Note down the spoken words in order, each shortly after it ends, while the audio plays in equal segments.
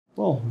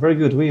Well, very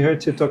good. We're here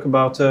to talk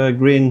about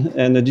green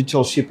and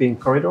digital shipping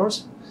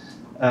corridors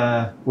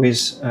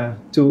with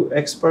two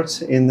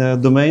experts in the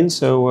domain.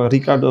 So,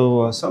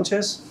 Ricardo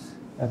Sanchez,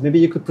 maybe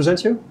you could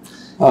present you?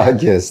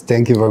 Yes,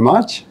 thank you very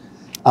much.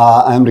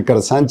 I'm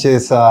Ricardo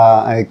Sanchez.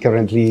 I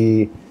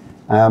currently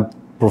am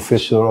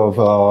professor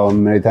of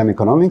maritime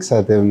economics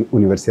at the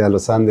Universidad de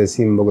los Andes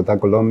in Bogotá,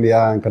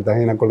 Colombia, and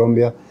Cartagena,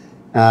 Colombia,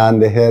 and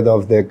the head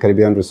of the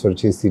Caribbean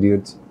Research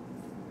Institute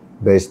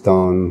based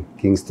on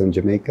Kingston,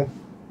 Jamaica.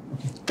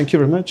 Thank you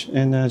very much.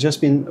 And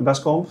Jasmine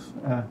Bascombe,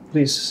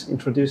 please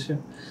introduce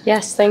you.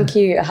 Yes, thank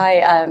you.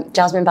 Hi, I'm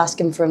Jasmine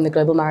Bascombe from the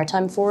Global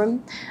Maritime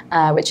Forum,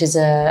 which is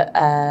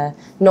a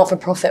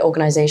not-for-profit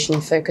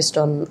organisation focused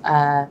on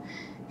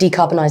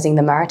decarbonising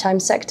the maritime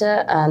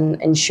sector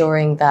and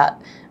ensuring that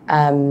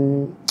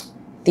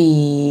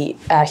the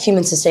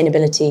human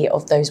sustainability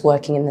of those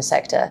working in the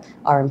sector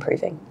are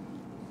improving.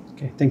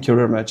 Okay, thank you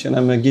very much. And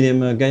I'm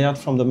Guillaume Gaillard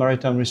from the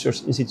Maritime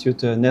Research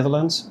Institute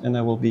Netherlands, and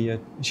I will be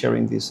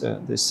sharing this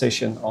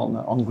session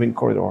on green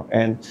corridor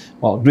and,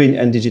 well, green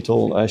and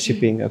digital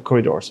shipping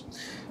corridors.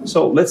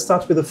 So let's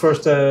start with the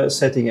first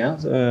setting.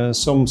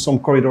 Some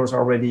corridors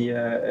are already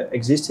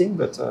existing,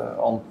 but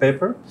on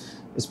paper.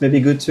 It's maybe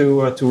good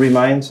to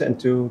remind and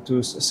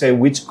to say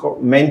which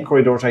main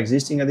corridors are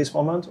existing at this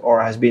moment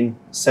or has been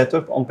set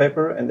up on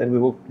paper, and then we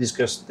will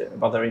discuss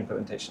about their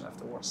implementation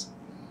afterwards.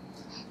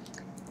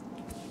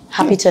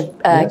 Happy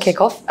to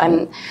kick off.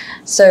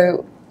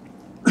 So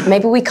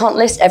maybe we can't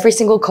list every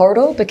single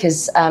corridor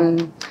because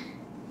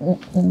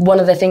one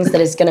of the things that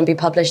is going to be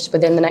published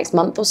within the next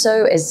month or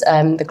so is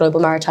the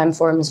Global Maritime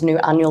Forum's new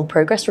annual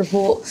progress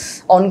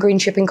report on green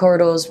shipping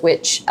corridors,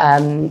 which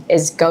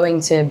is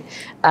going to,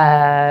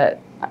 I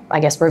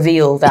guess,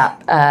 reveal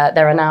that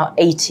there are now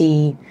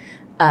 80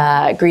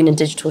 green and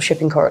digital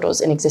shipping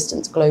corridors in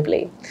existence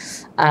globally.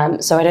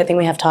 So I don't think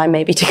we have time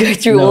maybe to go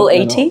through all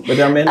 80. No. But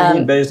there are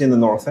many based in the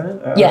north,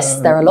 eh?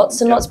 Yes, there are lots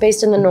and lots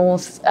based in the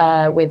north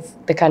with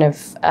the kind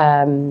of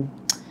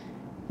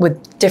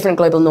with different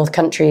global north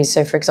countries.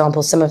 So for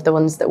example, some of the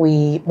ones that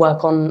we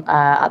work on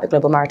at the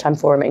Global Maritime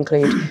Forum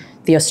include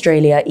the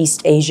Australia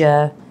East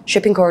Asia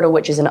shipping corridor,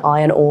 which is an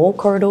iron ore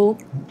corridor.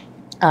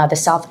 The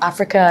South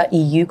Africa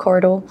EU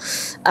corridor.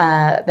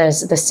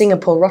 There's the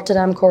Singapore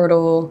Rotterdam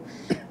corridor.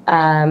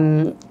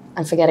 I'm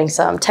forgetting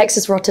some.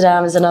 Texas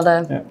Rotterdam is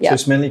another. Yeah. So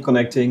it's mainly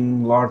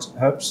connecting large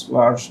hubs,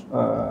 large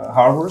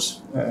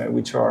harbors,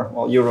 which are,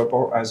 well, Europe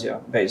or Asia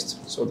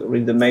based. So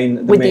the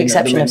main, with the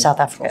exception of South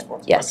Africa.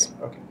 Transport. Yes.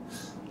 Okay.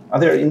 Are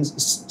there in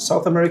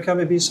South America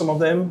maybe some of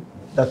them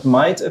that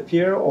might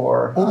appear,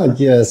 or?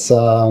 Yes,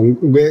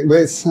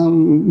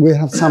 we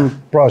have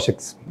some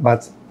projects,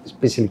 but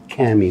especially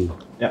coming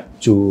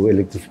to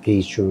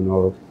electrification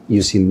or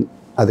using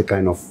other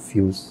kind of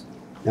fuels.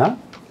 Yeah,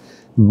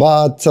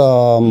 but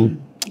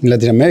in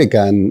Latin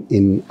America and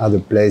in other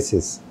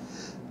places,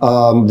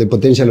 the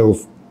potential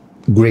of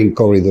green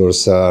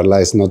corridors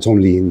lies not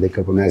only in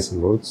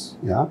decarbonizing routes,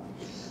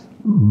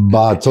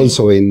 but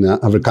also in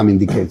overcoming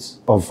decades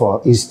of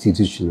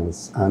institutional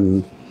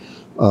and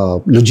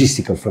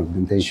logistical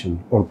fragmentation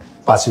or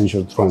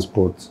passenger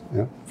transport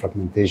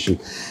fragmentation.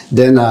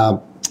 Then,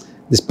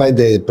 despite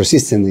the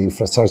persistent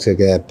infrastructure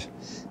gap,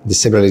 the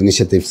several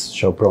initiatives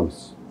show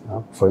promise.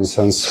 For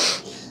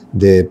instance,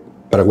 the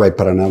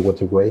Paraguay-Paraná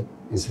waterway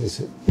is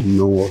a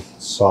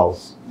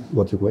north-south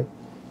waterway.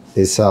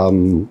 It's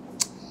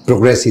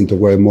progressing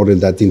toward a model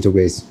that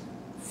integrates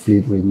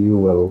fleet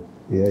renewal,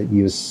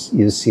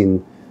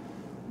 using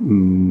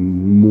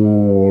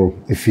more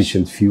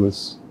efficient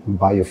fuels,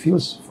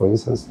 biofuels, for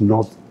instance,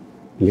 not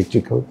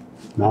electrical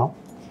now,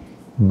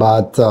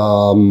 but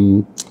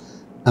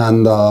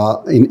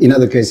in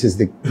other cases,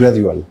 the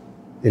gradual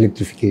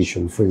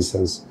electrification, for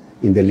instance,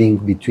 in the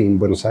link between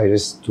Buenos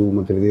Aires to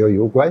Montevideo,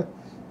 Uruguay,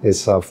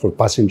 is for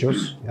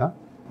passengers,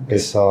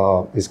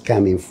 is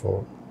coming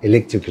for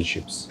electrical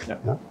ships.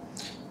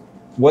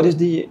 What is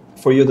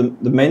for you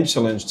the main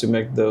challenge to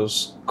make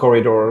those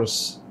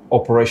corridors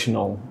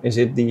operational? Is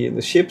it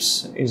the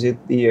ships? Is it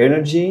the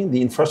energy,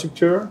 the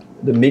infrastructure,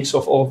 the mix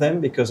of all of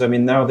them? Because I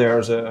mean, now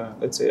there's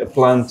let's say a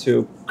plan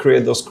to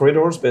create those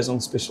corridors based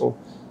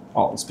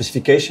on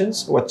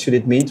specifications. What should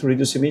it mean to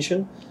reduce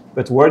emission?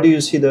 But where do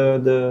you see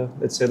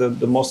let's say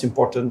the most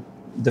important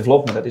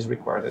development that is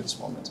required at this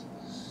moment?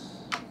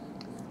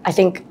 I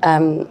think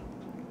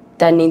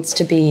there needs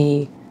to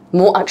be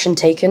more action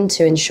taken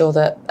to ensure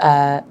that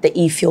the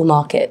e-fuel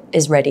market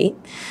is ready.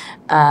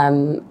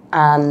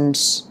 And,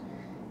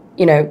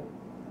 you know,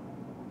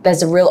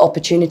 there's a real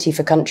opportunity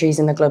for countries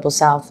in the Global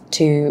South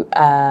to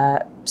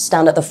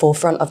stand at the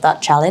forefront of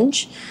that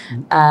challenge.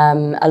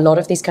 A lot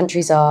of these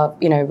countries are,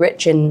 you know,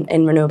 rich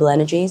in renewable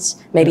energies,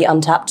 maybe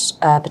untapped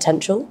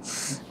potential.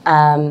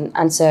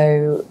 And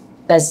so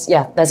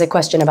there's a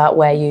question about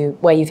where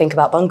you think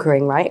about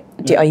bunkering, right?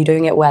 Are you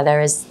doing it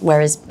where is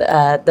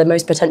the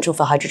most potential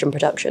for hydrogen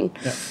production?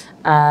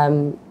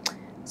 And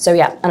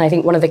I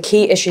think one of the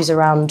key issues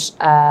around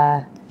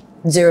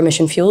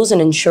zero-emission fuels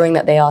and ensuring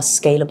that they are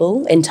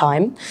scalable in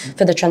time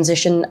for the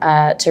transition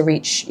to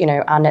reach,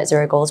 our net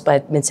zero goals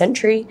by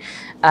mid-century.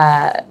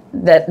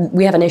 That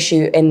we have an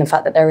issue in the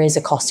fact that there is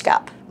a cost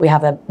gap. We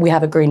have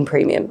a green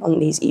premium on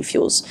these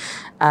e-fuels,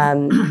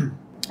 and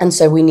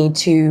so we need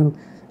to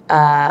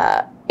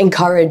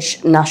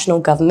encourage national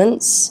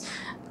governments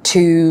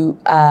to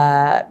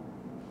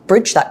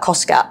bridge that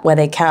cost gap where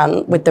they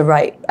can with the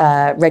right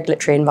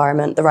regulatory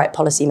environment, the right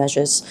policy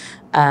measures,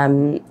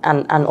 and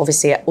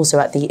obviously also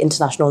at the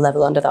international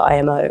level under the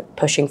IMO,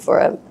 pushing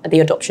for the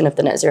adoption of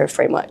the net zero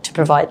framework to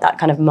provide that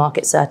kind of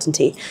market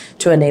certainty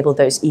to enable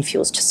those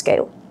e-fuels to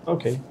scale.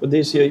 Okay, but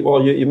this,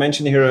 you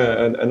mentioned here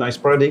a nice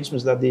paradigm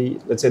is that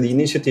let's say the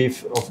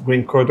initiative of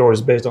Green Corridor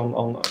is based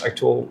on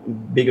actual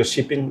bigger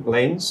shipping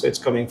lanes. It's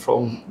coming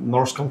from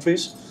North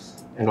countries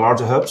and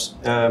larger hubs,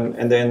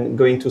 and then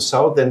going to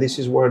south. Then this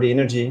is where the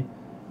energy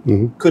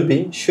could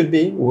be, should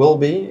be, will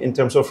be in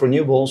terms of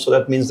renewables. So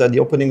that means that the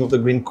opening of the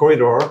Green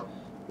Corridor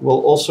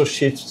will also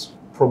shift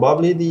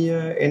probably the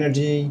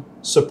energy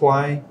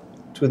supply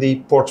to the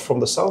ports from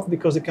the south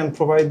because they can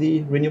provide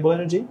the renewable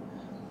energy.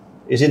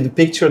 Is it the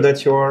picture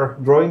that you're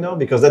drawing now?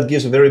 Because that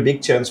gives a very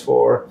big chance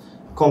for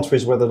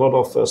countries with a lot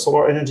of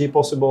solar energy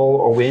possible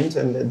or wind,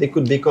 and they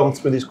could become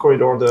through this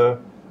corridor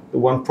the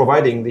one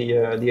providing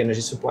the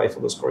energy supply for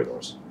those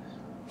corridors.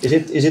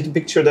 Is it a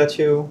picture that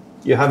you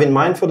have in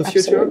mind for the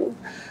future?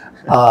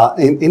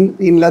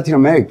 In Latin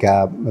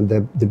America,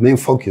 the main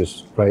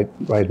focus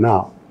right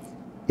now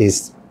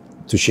is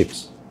to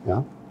ships,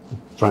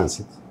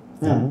 transit.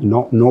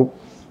 No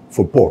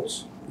for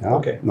ports.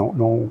 Okay.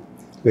 No,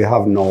 we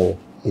have no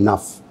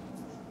enough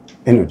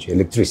energy,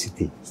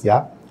 electricity,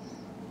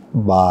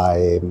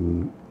 by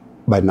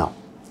now.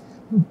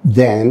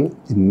 Then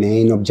the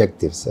main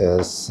objectives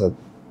is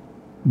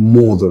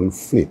modern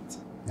fleet,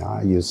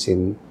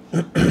 using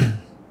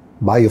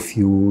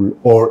biofuel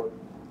or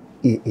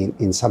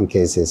in some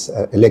cases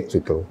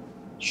electrical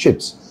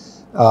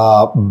ships.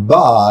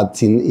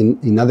 But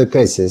in other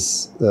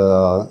cases,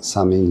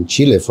 some in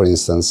Chile, for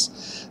instance,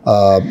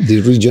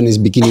 the region is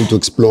beginning to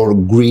explore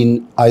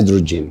green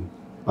hydrogen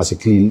as a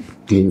clean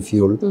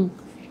fuel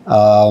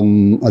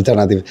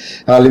alternative,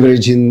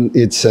 leveraging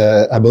its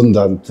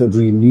abundant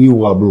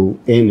renewable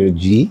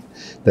energy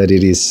that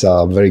it is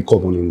very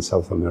common in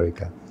South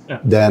America. Yeah.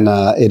 Then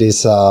it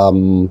is,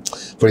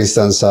 for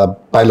instance,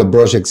 pilot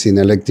projects in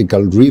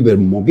electrical river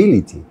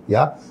mobility.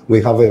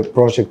 We have a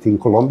project in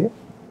Colombia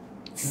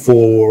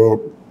for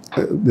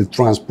the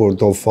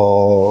transport of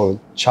a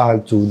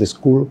child to the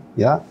school.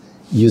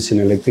 Using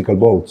electrical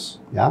boats,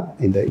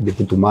 in the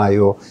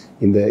Putumayo,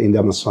 in the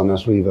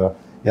Amazonas River,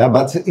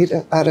 but it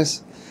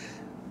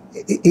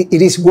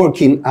is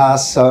working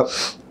as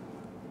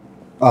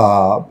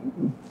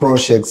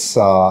projects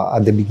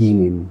at the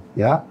beginning,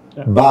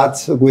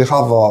 but we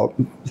have a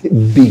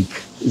big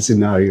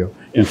scenario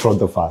in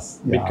front of us.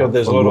 Because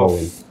there's a lot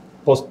of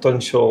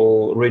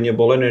potential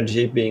renewable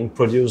energy being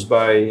produced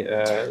by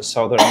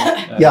southern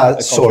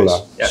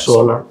solar.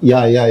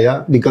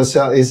 Because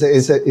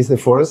it's the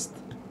forest.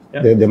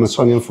 The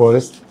Amazonian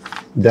forest,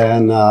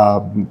 then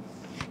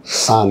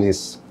sun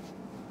is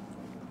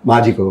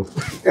magical.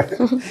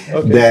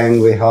 Then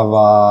we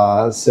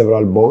have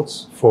several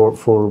boats for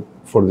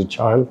the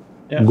child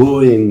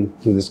going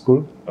to the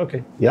school.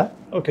 Okay.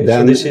 Okay.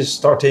 Then, so this is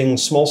starting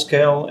small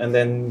scale and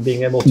then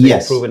being able to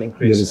improve and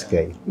increase. Yes,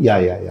 scale.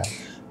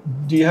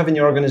 Do you have in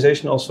your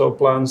organization also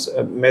plans,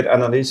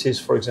 meta-analysis,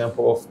 for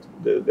example, of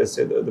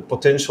the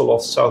potential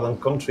of southern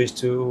countries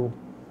to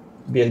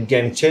be a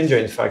game changer,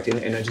 in fact, in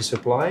energy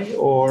supply?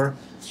 Or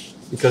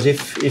because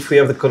if we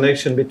have the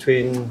connection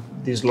between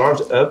these large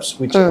hubs,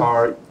 which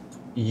are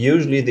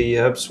usually the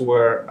hubs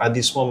where at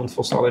this moment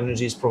fossil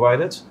energy is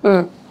provided,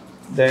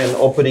 then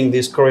opening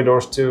these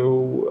corridors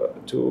to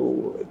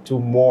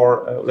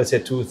more, let's say,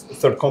 to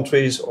third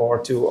countries or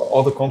to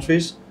other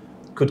countries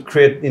could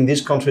create in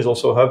these countries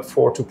also a hub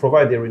to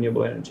provide the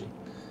renewable energy.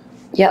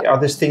 Are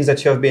these things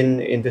that you have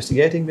been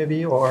investigating,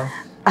 maybe, or?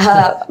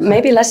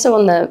 Maybe less so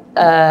on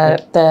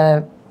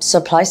the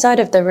supply side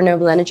of the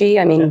renewable energy.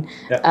 I mean,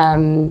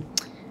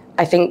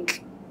 I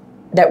think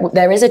that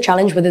there is a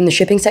challenge within the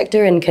shipping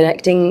sector in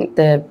connecting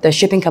the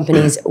shipping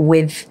companies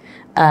with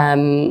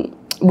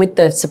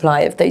the supply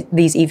of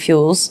these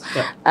e-fuels,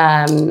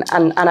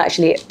 and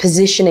actually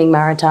positioning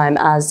Maritime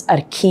as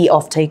a key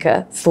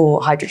off-taker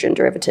for hydrogen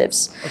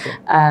derivatives.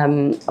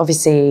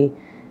 Obviously,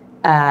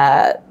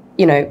 that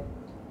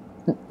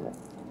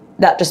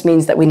just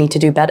means that we need to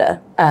do better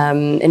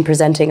in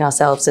presenting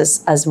ourselves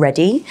as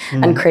ready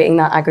and creating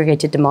that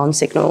aggregated demand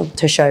signal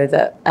to show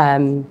that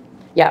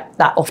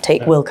that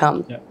offtake will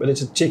come. But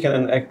it's a chicken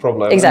and egg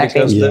problem.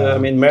 Exactly. Because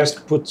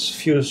Maersk put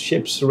few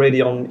ships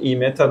ready on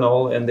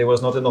e-methanol and there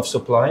was not enough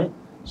supply.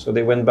 So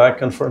they went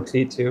back,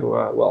 unfortunately,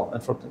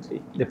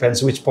 unfortunately,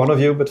 depends which point of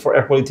view, but for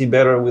air quality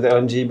better with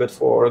LNG, but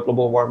for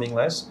global warming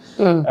less.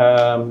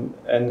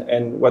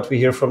 And what we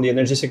hear from the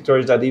energy sector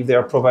is that if they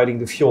are providing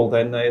the fuel,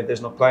 then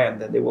there's no client,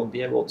 then they won't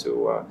be able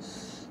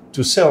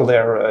to sell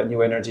their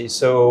new energy.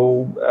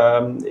 So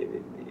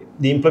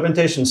the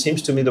implementation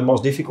seems to me the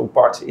most difficult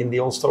part in the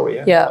whole story.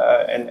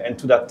 And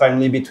to that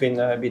timely between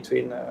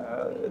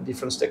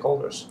different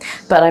stakeholders.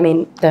 But I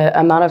mean, the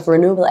amount of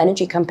renewable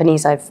energy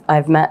companies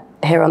I've met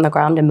here on the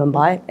ground in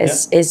Mumbai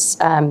is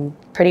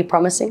pretty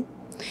promising.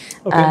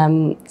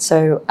 Okay.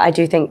 So I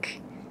do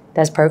think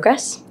there's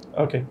progress.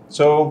 Okay,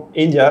 so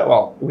India.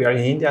 Well, we are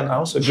in India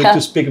now, so good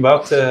to speak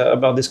about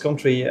this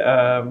country.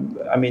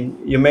 I mean,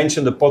 you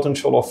mentioned the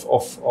potential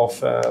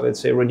of let's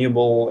say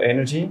renewable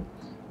energy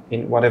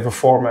in whatever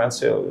format,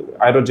 so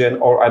hydrogen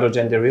or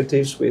hydrogen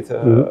derivatives with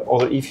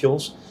other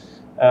e-fuels.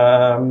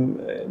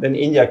 Then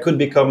India could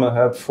become a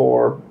hub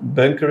for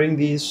bunkering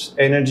this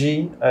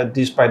energy,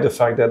 despite the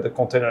fact that the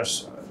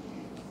containers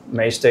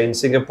may stay in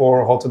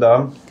Singapore,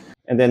 Rotterdam.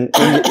 And then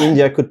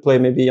India could play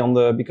maybe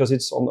because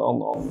it's on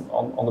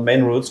the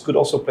main routes, could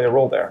also play a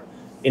role there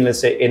in, let's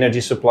say,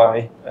 energy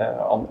supply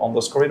on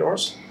those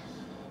corridors.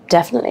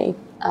 Definitely.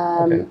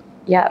 Okay.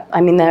 Yeah,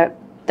 I mean, there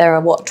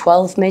are,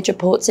 12 major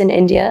ports in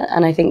India,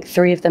 and I think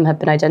 3 of them have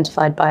been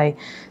identified by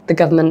the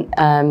government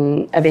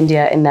of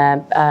India in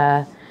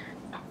their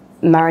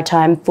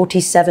Maritime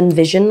 47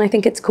 vision, I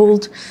think it's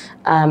called,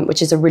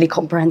 which is a really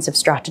comprehensive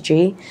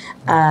strategy.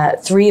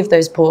 3 of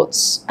those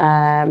ports,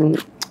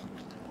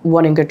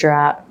 one in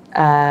Gujarat,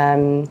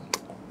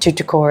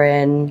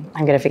 Tuticorin,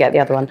 I'm going to forget the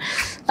other one.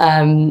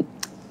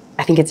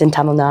 I think it's in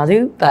Tamil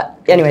Nadu. But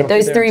anyway,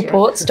 those 3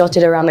 ports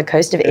dotted around the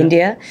coast of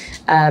India,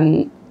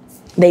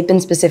 they've been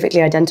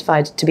specifically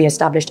identified to be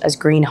established as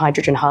green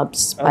hydrogen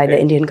hubs by the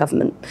Indian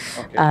government.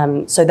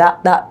 Okay. So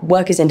that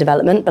work is in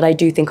development, but I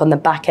do think on the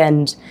back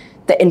end,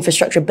 the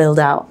infrastructure build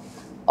out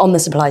on the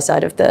supply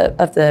side of the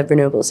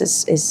renewables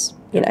is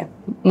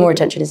more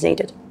attention is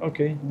needed.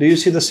 Okay. Do you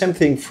see the same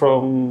thing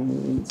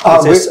from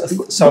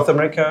South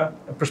America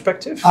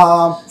perspective?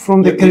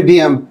 From the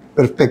Caribbean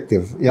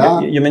perspective,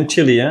 You meant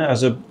Chile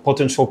as a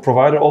potential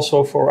provider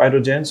also for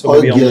hydrogen, so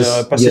maybe on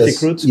the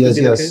Pacific route?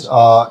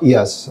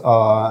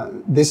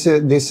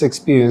 This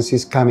experience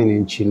is coming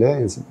in Chile,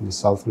 in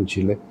southern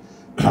Chile,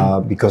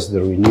 because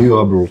the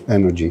renewable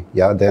energy,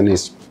 then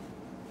is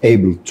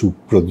able to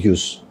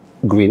produce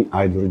green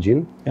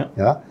hydrogen.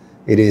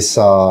 It is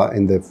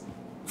in the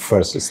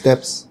first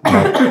steps,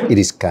 but it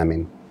is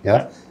coming.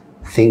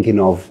 Thinking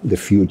of the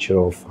future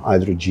of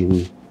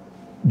hydrogen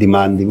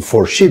demanding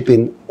for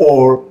shipping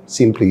or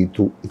simply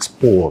to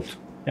export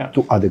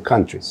to other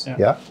countries.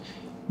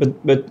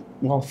 But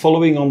well,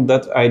 following on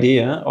that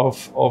idea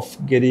of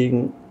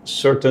getting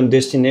certain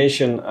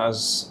destination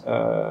as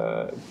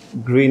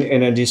green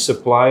energy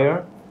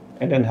supplier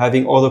and then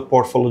having other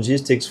port for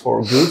logistics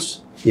for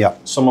goods,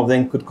 some of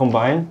them could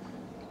combine.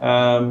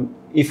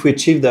 If we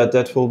achieve that,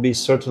 that will be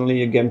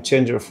certainly a game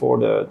changer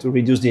to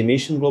reduce the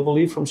emission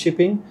globally from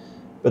shipping.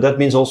 But that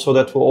means also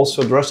that will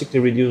also drastically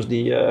reduce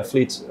the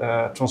fleet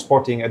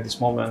transporting at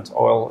this moment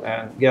oil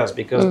and gas,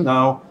 because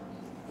now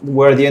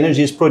where the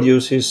energy is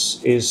produced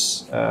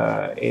is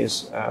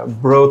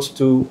brought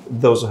to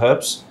those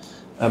hubs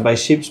by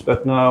ships.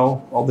 But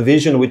now the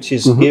vision which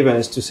is given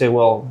is to say,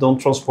 well, don't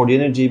transport the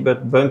energy,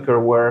 but bunker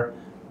where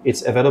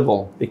it's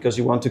available, because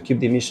you want to keep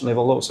the emission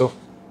level low. So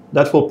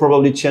that will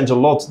probably change a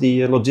lot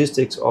the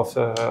logistics of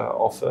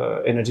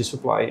energy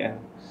supply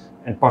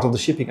and part of the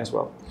shipping as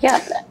well.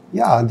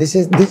 This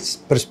is this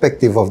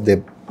perspective of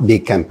the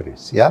big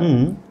companies,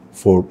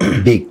 for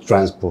big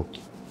transport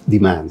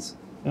demands.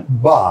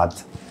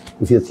 But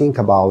if you think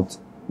about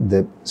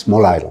the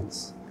small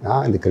islands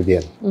in the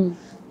Caribbean,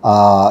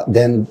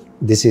 then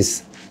this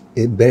is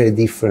a very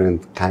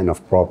different kind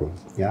of problem,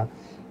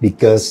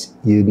 because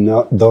you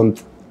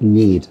don't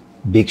need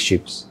big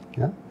ships,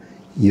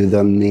 you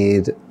don't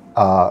need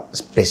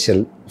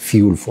special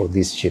fuel for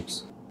these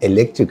ships.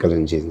 Electrical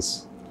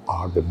engines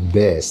are the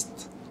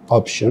best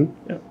option.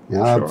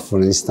 Sure.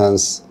 For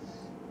instance,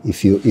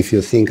 if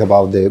you think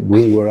about the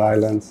Windward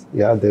Islands,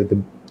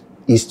 the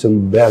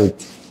Eastern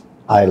Belt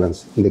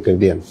Islands in the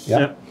Caribbean,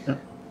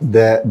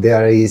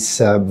 there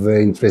is a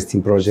very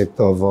interesting project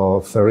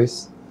of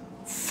ferries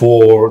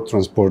for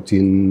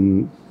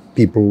transporting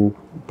people,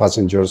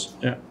 passengers,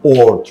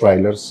 or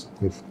trailers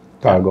with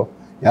cargo.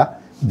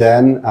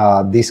 Then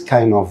these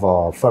kind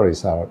of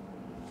ferries are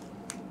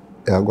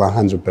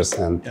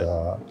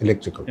 100%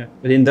 electrical.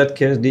 But in that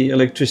case, the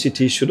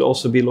electricity should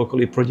also be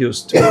locally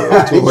produced to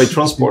avoid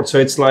transport. So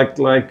it's like,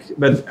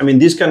 but I mean,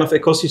 this kind of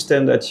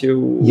ecosystem that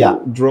you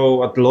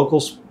draw at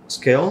local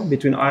scale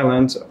between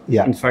islands,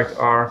 in fact,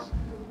 are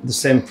the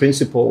same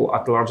principle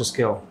at larger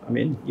scale. I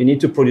mean, you need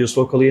to produce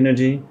locally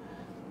energy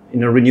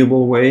in a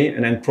renewable way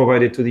and then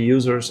provide it to the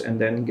users and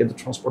then get the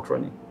transport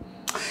running.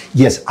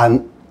 Yes,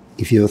 and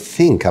if you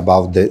think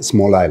about the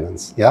small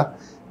islands,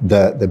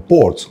 the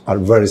ports are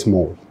very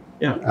small.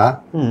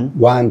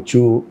 1,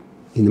 2,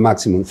 in the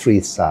maximum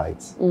 3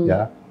 sites.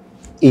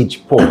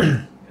 Each port.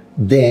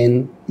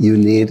 Then you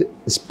need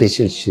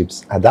special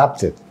ships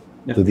adapted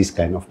to this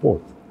kind of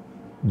port.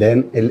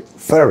 Then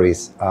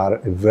ferries are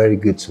a very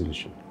good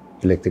solution.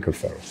 Electrical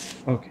ferries.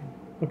 Okay.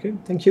 Okay,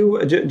 thank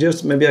you.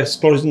 Just maybe a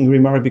closing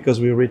remark, because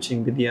we're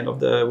reaching the end of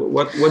the.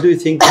 What do you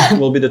think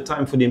will be the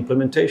time for the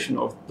implementation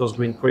of those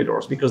green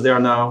corridors? Because they are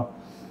now,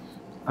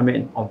 I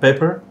mean, on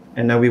paper,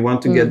 and now we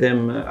want to get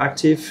them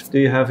active. Do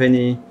you have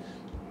any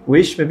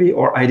wish, maybe,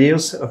 or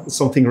ideas of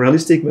something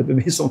realistic, but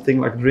maybe something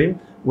like dream?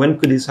 When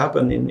could this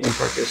happen in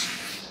practice?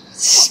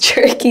 It's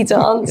tricky to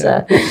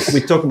answer. Yeah.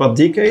 We talk about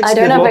decades. I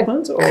don't have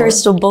a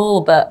crystal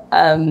ball, but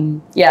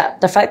yeah,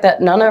 the fact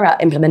that none are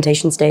at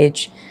implementation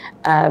stage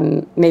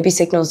maybe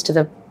signals to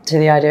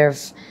the idea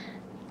of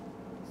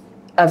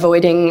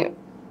avoiding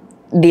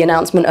the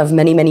announcement of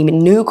many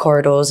new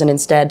corridors, and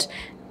instead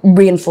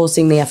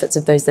reinforcing the efforts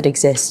of those that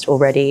exist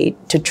already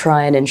to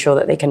try and ensure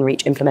that they can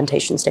reach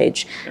implementation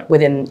stage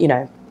within, you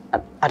know,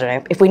 I don't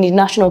know, if we need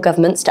national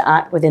governments to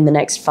act within the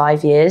next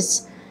 5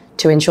 years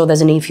to ensure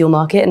there's an e-fuel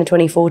market in the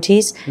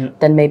 2040s,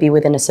 then maybe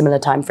within a similar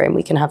time frame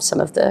we can have some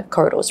of the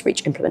corridors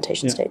reach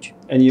implementation stage.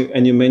 And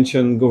you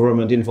mentioned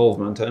government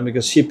involvement,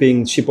 because ship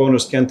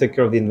owners can take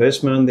care of the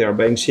investment. They are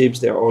buying ships,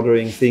 they are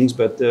ordering things,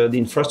 but the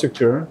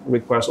infrastructure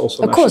requires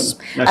also of course,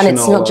 and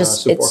it's not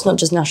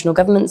just national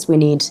governments. We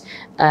need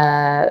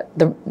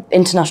the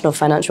international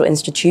financial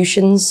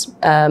institutions,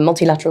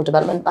 multilateral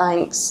development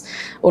banks.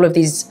 All of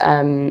these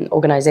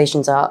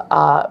organizations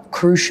are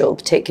crucial,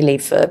 particularly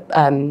for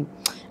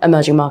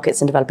emerging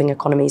markets and developing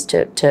economies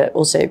to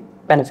also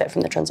benefit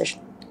from the transition.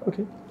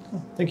 Okay,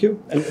 thank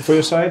you. And for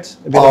your side?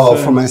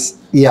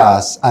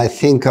 Yes, I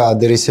think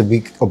there is a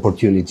big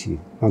opportunity,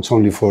 not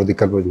only for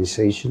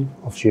decarbonization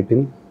of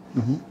shipping,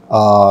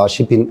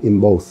 shipping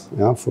in both,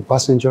 for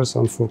passengers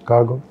and for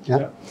cargo.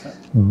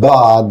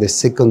 But the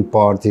second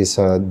part is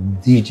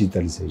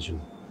digitalization,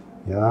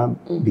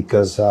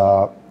 because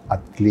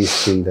at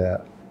least in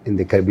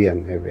the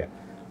Caribbean area,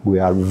 we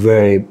are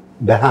very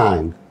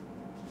behind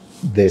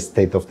the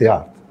state of the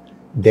art.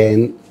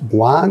 Then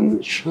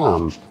one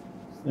champ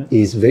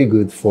is very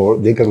good for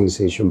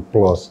decarbonization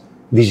plus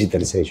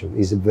digitalization.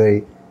 It's a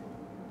very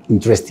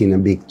interesting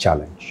and big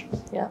challenge.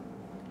 Yeah.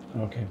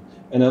 Okay.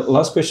 And a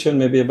last question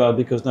maybe about,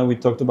 because now we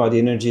talked about the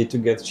energy to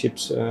get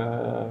ships,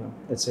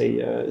 let's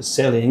say,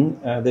 sailing.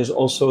 There's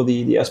also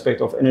the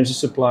aspect of energy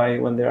supply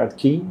when they're at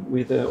quay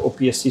with the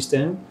OPS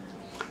system.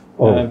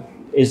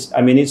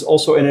 It's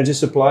also energy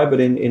supply, but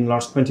in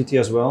large quantity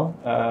as well.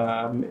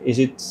 Is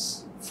it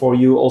for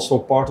you also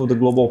part of the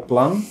global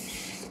plan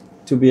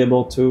to be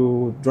able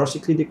to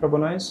drastically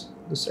decarbonize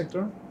the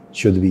sector?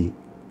 Should be,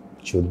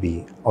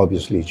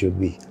 obviously it should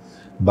be.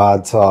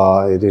 But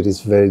it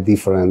is very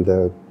different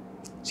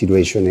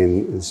situation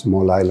in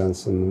small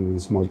islands and in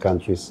small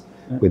countries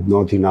with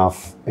not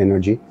enough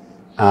energy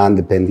and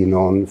depending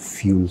on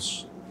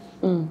fuels,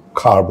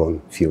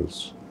 carbon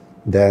fuels.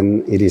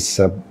 Then it is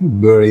a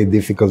very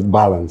difficult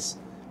balance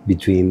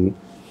between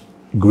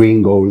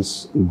green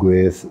goals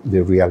with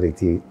the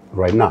reality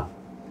right now.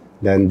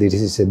 Then this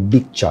is a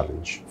big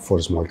challenge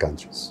for small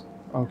countries.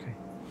 Okay.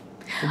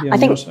 I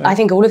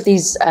think all of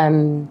these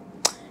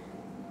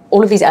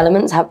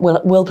elements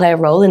will play a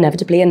role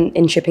inevitably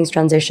in shipping's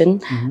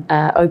transition.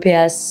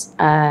 OPS,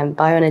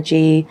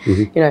 bioenergy,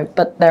 you know,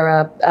 but there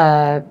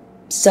are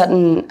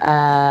certain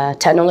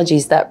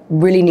technologies that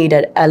really need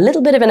a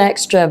little bit of an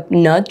extra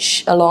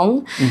nudge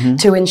along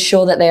to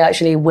ensure that they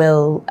actually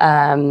will,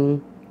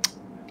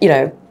 you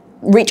know,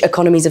 reach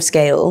economies of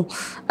scale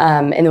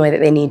in the way that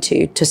they need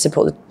to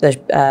support the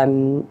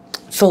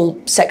full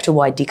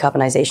sector-wide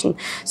decarbonisation.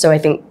 So I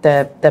think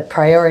the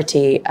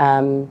priority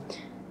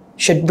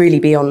should really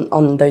be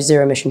on those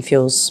zero-emission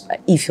fuels,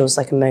 e-fuels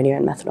like ammonia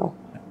and methanol.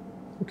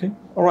 Okay,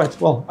 all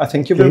right. Well, I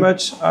thank you very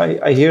much.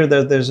 I hear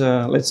that there's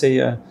let's say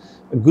a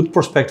good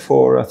prospect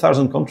for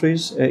 1,000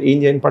 countries,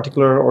 India in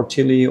particular, or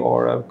Chile,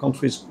 or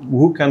countries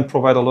who can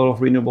provide a lot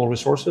of renewable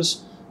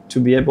resources to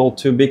be able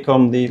to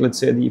become let's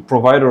say, the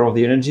provider of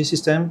the energy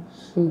system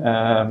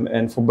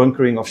and for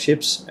bunkering of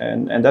ships.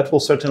 And that will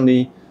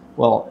certainly,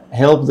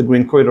 help the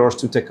green corridors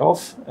to take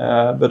off,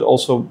 but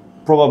also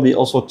probably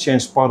also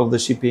change part of the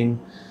shipping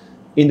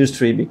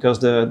industry,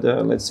 because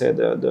let's say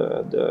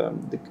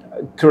the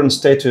current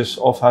status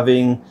of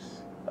having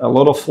a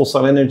lot of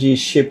fossil energy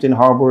shipped in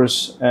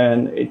harbors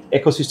and an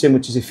ecosystem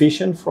which is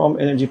efficient from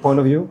energy point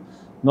of view,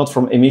 not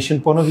from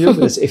emission point of view,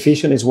 but it's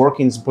efficient, it's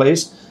working, it's in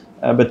place.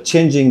 But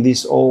changing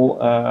this whole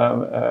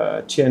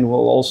chain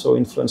will also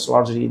influence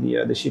largely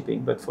the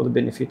shipping, but for the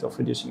benefit of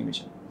reducing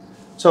emission.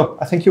 So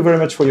I thank you very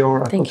much for your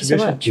contribution. Thank you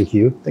so much. Thank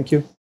you. Thank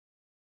you.